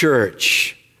the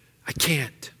church. I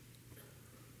can't.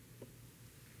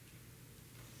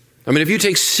 I mean, if you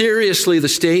take seriously the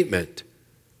statement,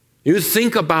 you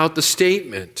think about the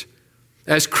statement,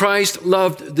 as Christ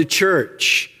loved the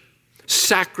church,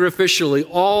 sacrificially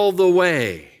all the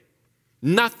way,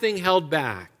 nothing held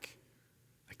back.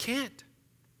 I can't.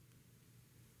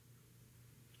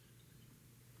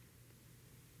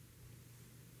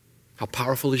 How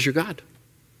powerful is your God?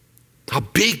 How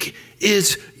big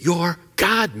is your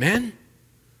God, man?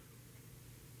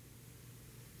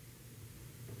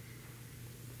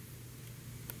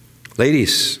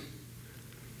 Ladies,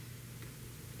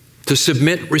 to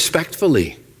submit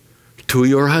respectfully to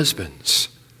your husbands.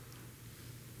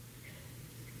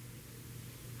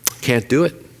 Can't do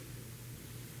it.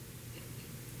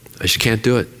 I just can't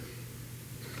do it.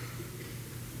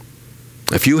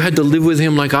 If you had to live with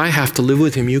him like I have to live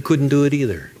with him, you couldn't do it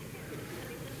either.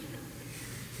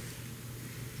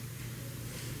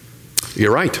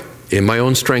 You're right. In my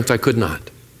own strength, I could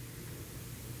not.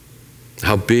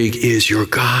 How big is your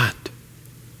God?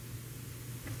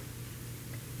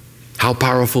 How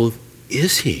powerful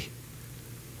is He?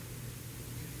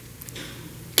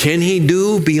 Can He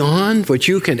do beyond what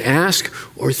you can ask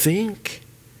or think?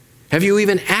 Have you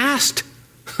even asked?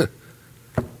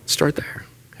 Start there.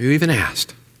 Have you even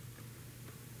asked?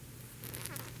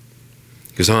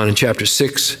 Goes on in chapter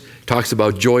 6, talks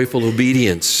about joyful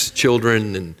obedience.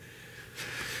 Children and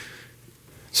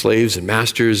slaves and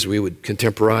masters, we would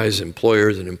contemporize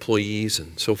employers and employees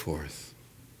and so forth.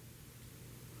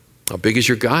 How big is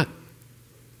your God?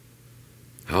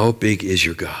 How big is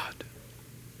your God?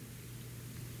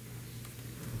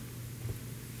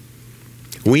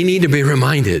 We need to be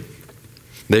reminded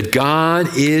that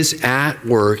God is at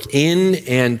work in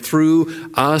and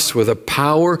through us with a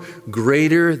power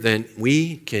greater than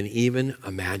we can even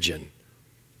imagine.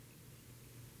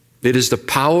 It is the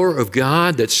power of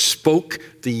God that spoke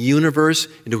the universe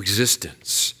into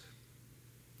existence.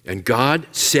 And God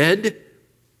said,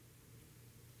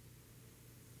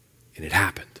 and it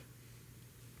happened.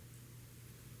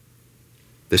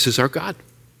 This is our God.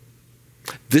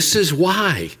 This is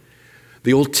why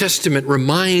the Old Testament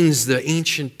reminds the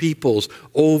ancient peoples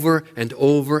over and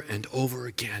over and over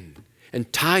again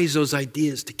and ties those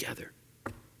ideas together.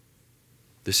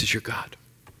 This is your God.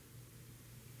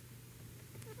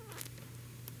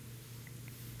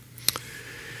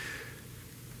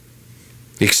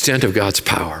 The extent of God's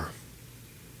power.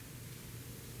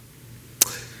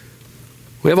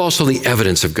 We have also the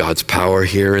evidence of God's power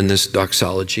here in this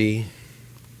doxology.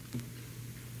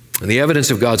 And the evidence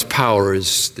of God's power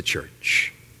is the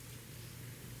church.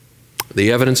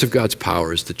 The evidence of God's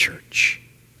power is the church.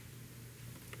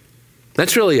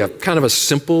 That's really a kind of a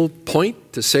simple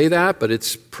point to say that, but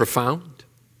it's profound.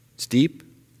 It's deep.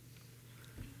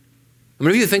 I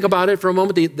mean, if you think about it for a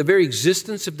moment, the very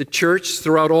existence of the church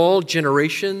throughout all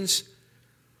generations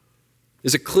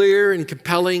is a clear and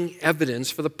compelling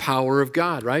evidence for the power of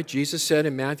God, right? Jesus said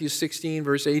in Matthew 16,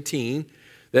 verse 18,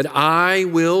 that I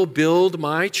will build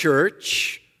my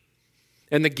church,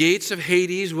 and the gates of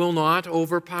Hades will not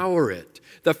overpower it.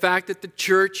 The fact that the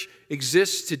church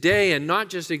exists today, and not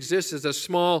just exists as a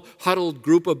small, huddled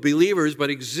group of believers, but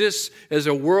exists as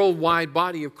a worldwide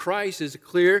body of Christ, is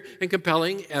clear and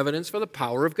compelling evidence for the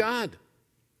power of God.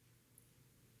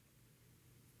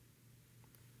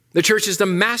 The church is the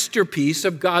masterpiece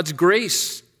of God's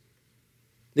grace.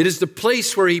 It is the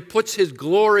place where He puts His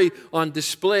glory on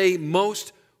display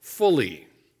most fully.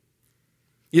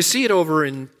 You see it over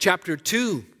in chapter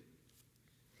 2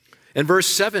 and verse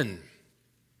 7,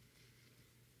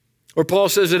 where Paul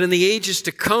says that in the ages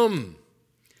to come,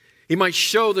 He might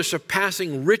show the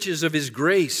surpassing riches of His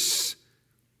grace.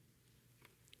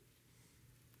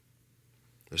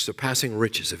 The surpassing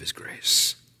riches of His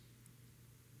grace.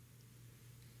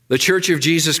 The church of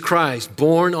Jesus Christ,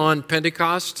 born on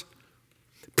Pentecost,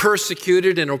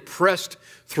 persecuted and oppressed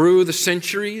through the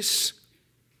centuries.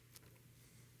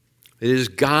 It is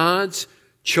God's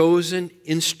chosen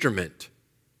instrument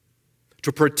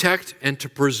to protect and to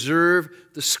preserve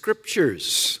the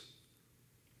Scriptures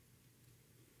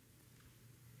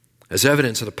as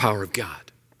evidence of the power of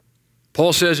God.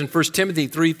 Paul says in 1 Timothy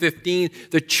 3:15,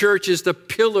 the church is the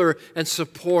pillar and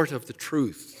support of the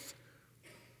truth.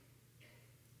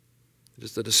 It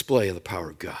is the display of the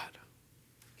power of God.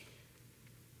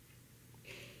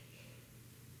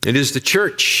 It is the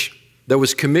church that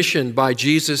was commissioned by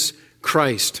Jesus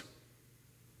Christ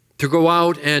to go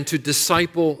out and to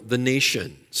disciple the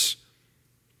nations,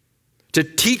 to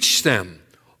teach them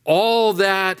all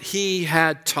that He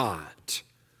had taught,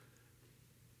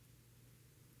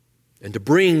 and to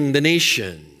bring the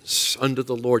nations under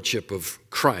the lordship of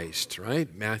Christ,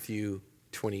 right? Matthew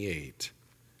 28,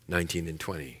 19 and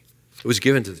 20. It was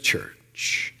given to the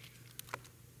church.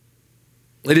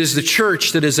 It is the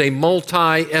church that is a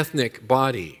multi-ethnic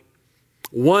body,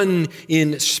 one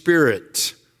in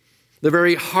spirit, the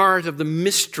very heart of the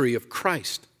mystery of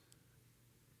Christ.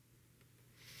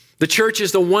 The church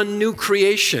is the one new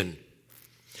creation.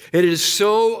 It is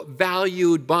so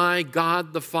valued by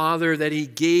God the Father that He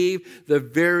gave the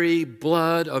very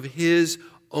blood of His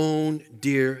own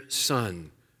dear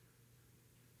Son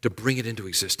to bring it into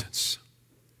existence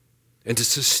and to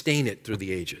sustain it through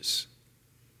the ages.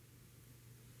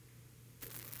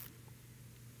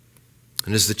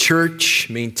 And as the church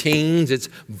maintains its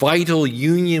vital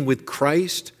union with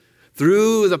Christ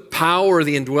through the power of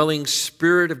the indwelling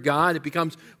Spirit of God, it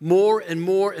becomes more and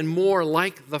more and more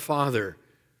like the Father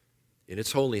in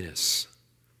its holiness.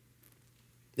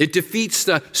 It defeats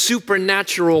the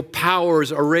supernatural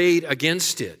powers arrayed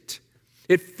against it.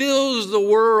 It fills the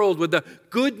world with the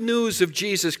good news of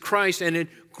Jesus Christ, and it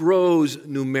grows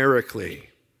numerically.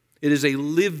 It is a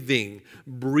living,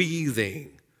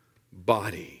 breathing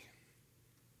body.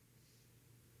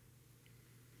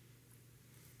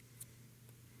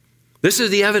 This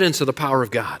is the evidence of the power of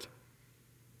God.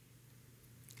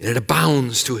 And it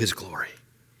abounds to his glory.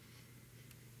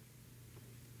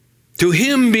 To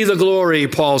him be the glory,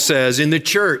 Paul says, in the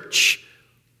church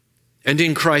and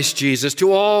in Christ Jesus,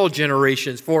 to all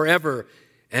generations, forever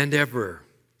and ever.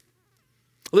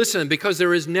 Listen, because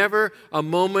there is never a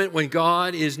moment when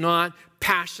God is not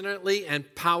passionately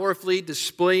and powerfully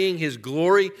displaying his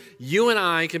glory, you and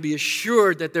I can be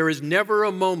assured that there is never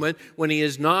a moment when he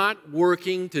is not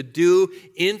working to do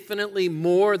infinitely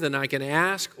more than I can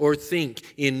ask or think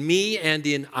in me and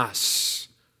in us.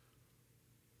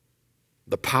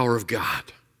 The power of God,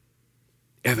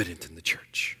 evident in the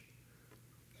church.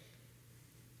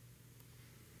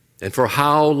 And for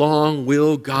how long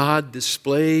will God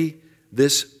display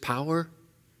this power?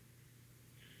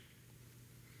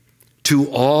 To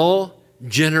all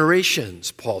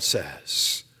generations, Paul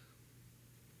says.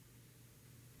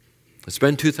 It's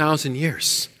been 2,000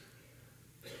 years.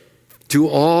 To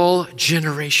all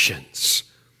generations,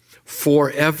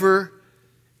 forever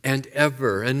and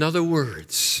ever. In other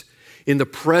words, in the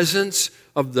presence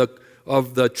of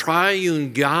the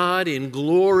triune God in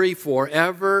glory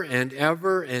forever and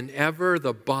ever and ever,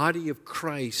 the body of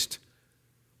Christ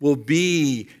will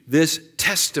be this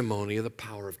testimony of the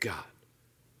power of God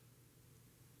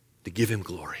to give him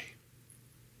glory.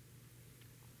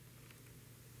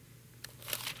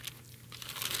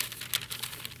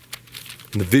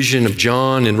 In the vision of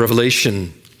John in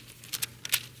Revelation,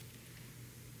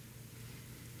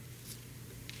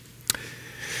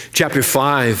 chapter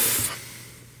 5,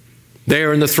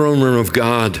 there in the throne room of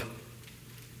God,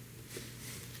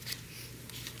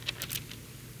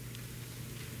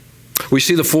 we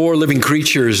see the 4 living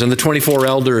creatures and the 24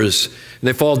 elders, and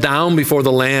they fall down before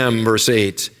the Lamb, verse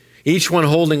 8. Each one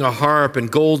holding a harp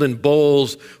and golden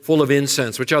bowls full of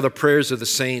incense, which are the prayers of the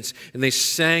saints. And they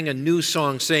sang a new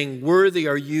song, saying, "Worthy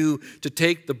are you to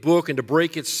take the book and to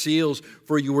break its seals,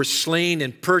 for you were slain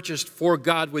and purchased for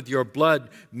God with your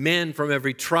blood men from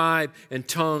every tribe and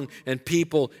tongue and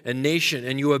people and nation.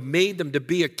 And you have made them to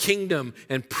be a kingdom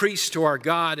and priests to our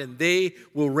God, and they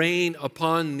will reign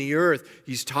upon the earth."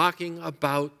 He's talking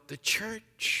about the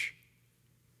church,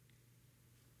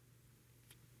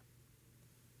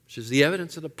 which is the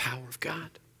evidence of the power of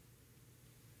God.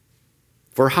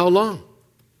 For how long?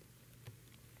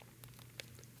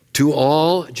 To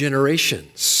all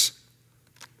generations,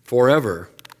 forever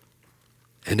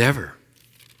and ever.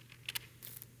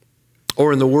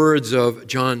 Or in the words of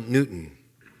John Newton,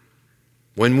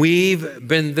 when we've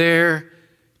been there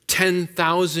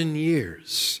 10,000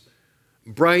 years,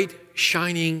 bright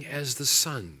shining as the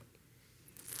sun,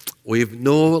 we've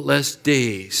no less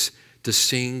days to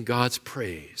sing God's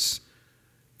praise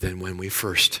than when we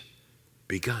first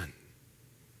begun.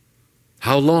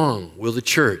 How long will the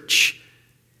church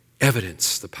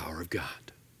evidence the power of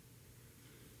God?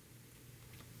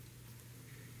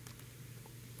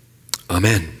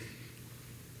 Amen.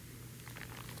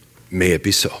 May it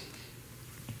be so.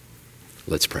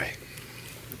 Let's pray.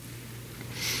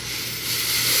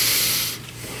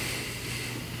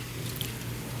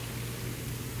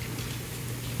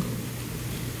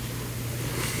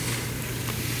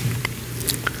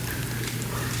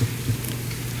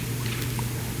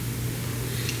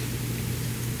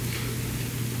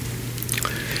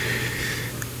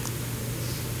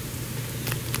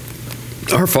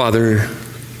 Our Father,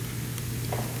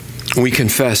 we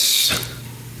confess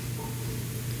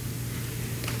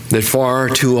that far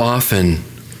too often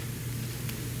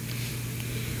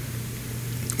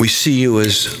we see you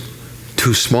as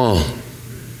too small,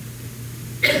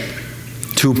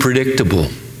 too predictable,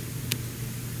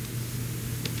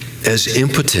 as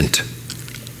impotent.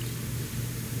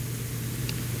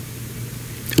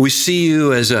 We see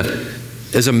you as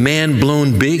a man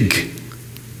blown big.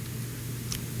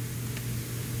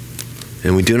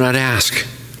 And we do not ask,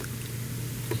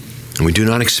 and we do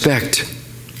not expect,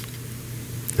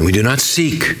 and we do not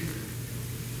seek,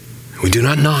 and we do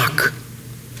not knock,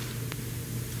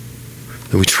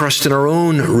 and we trust in our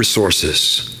own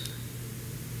resources.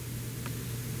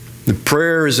 The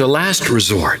prayer is a last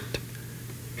resort.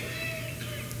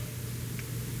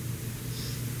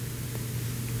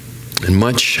 And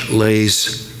much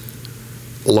lays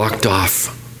locked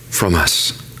off from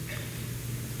us.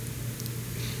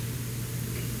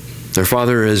 Our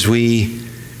Father, as we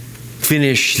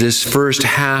finish this first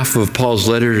half of Paul's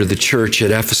letter to the church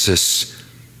at Ephesus,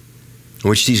 in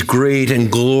which these great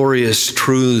and glorious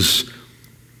truths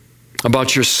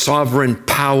about your sovereign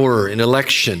power in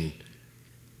election,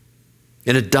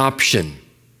 in adoption,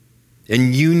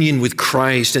 in union with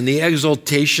Christ, and the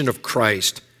exaltation of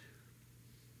Christ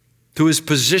to his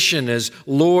position as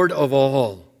Lord of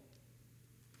all,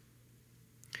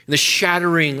 in the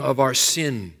shattering of our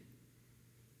sin,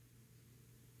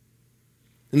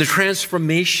 in the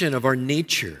transformation of our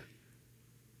nature,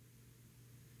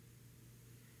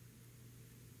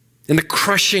 in the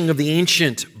crushing of the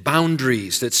ancient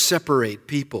boundaries that separate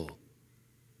people,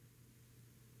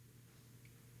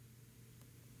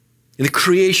 in the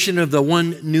creation of the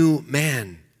one new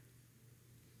man,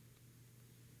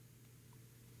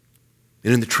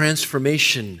 and in the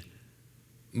transformation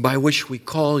by which we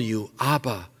call you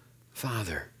Abba,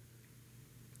 Father.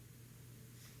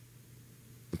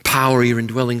 The power of your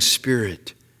indwelling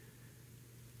Spirit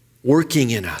working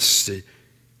in us to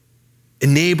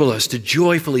enable us to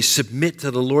joyfully submit to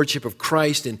the Lordship of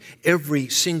Christ in every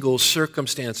single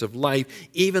circumstance of life,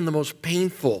 even the most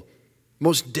painful,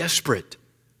 most desperate,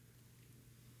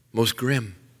 most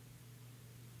grim.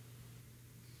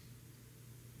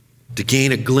 To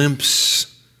gain a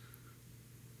glimpse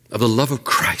of the love of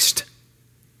Christ,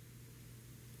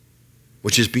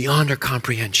 which is beyond our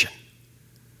comprehension.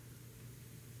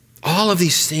 All of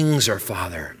these things, our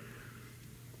Father,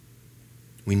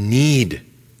 we need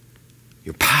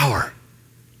your power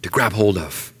to grab hold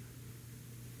of.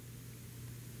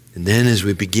 And then as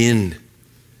we begin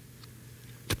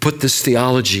to put this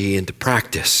theology into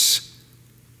practice,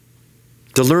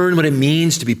 to learn what it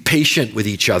means to be patient with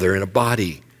each other in a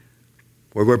body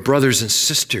where we're brothers and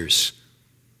sisters,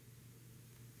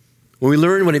 when we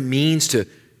learn what it means to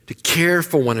care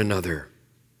for one another,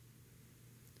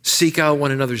 seek out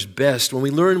one another's best, when we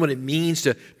learn what it means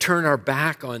to turn our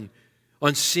back on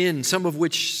sin, some of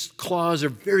which claws are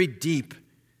very deep,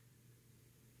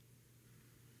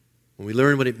 when we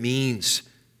learn what it means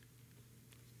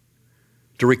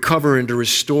to recover and to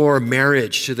restore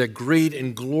marriage to that great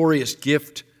and glorious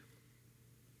gift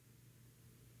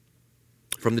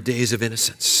from the days of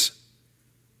innocence,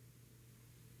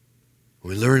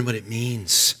 when we learn what it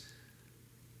means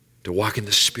to walk in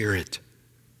the Spirit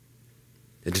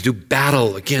and to do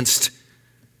battle against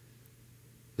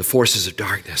the forces of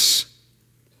darkness.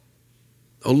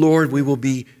 Oh Lord, we will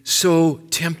be so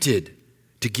tempted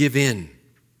to give in,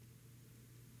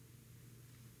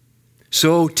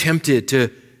 so tempted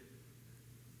to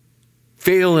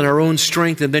fail in our own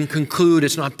strength and then conclude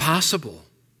it's not possible.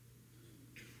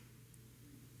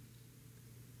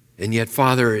 And yet,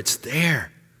 Father, it's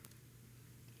there.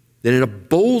 That in a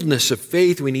boldness of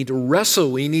faith, we need to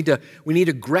wrestle. We need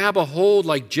to grab a hold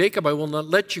like Jacob. I will not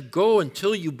let you go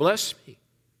until you bless me.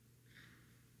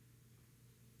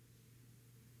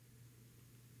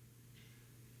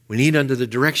 We need, under the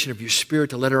direction of your Spirit,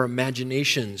 to let our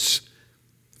imaginations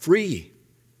free,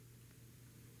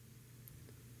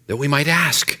 that we might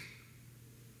ask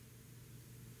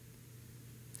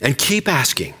and keep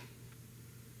asking,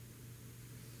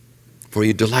 for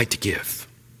you delight to give.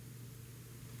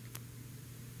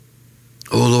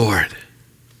 Oh Lord,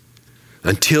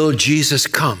 until Jesus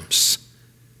comes,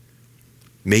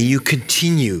 may you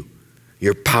continue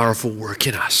your powerful work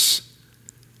in us.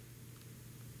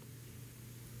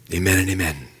 Amen and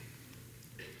amen.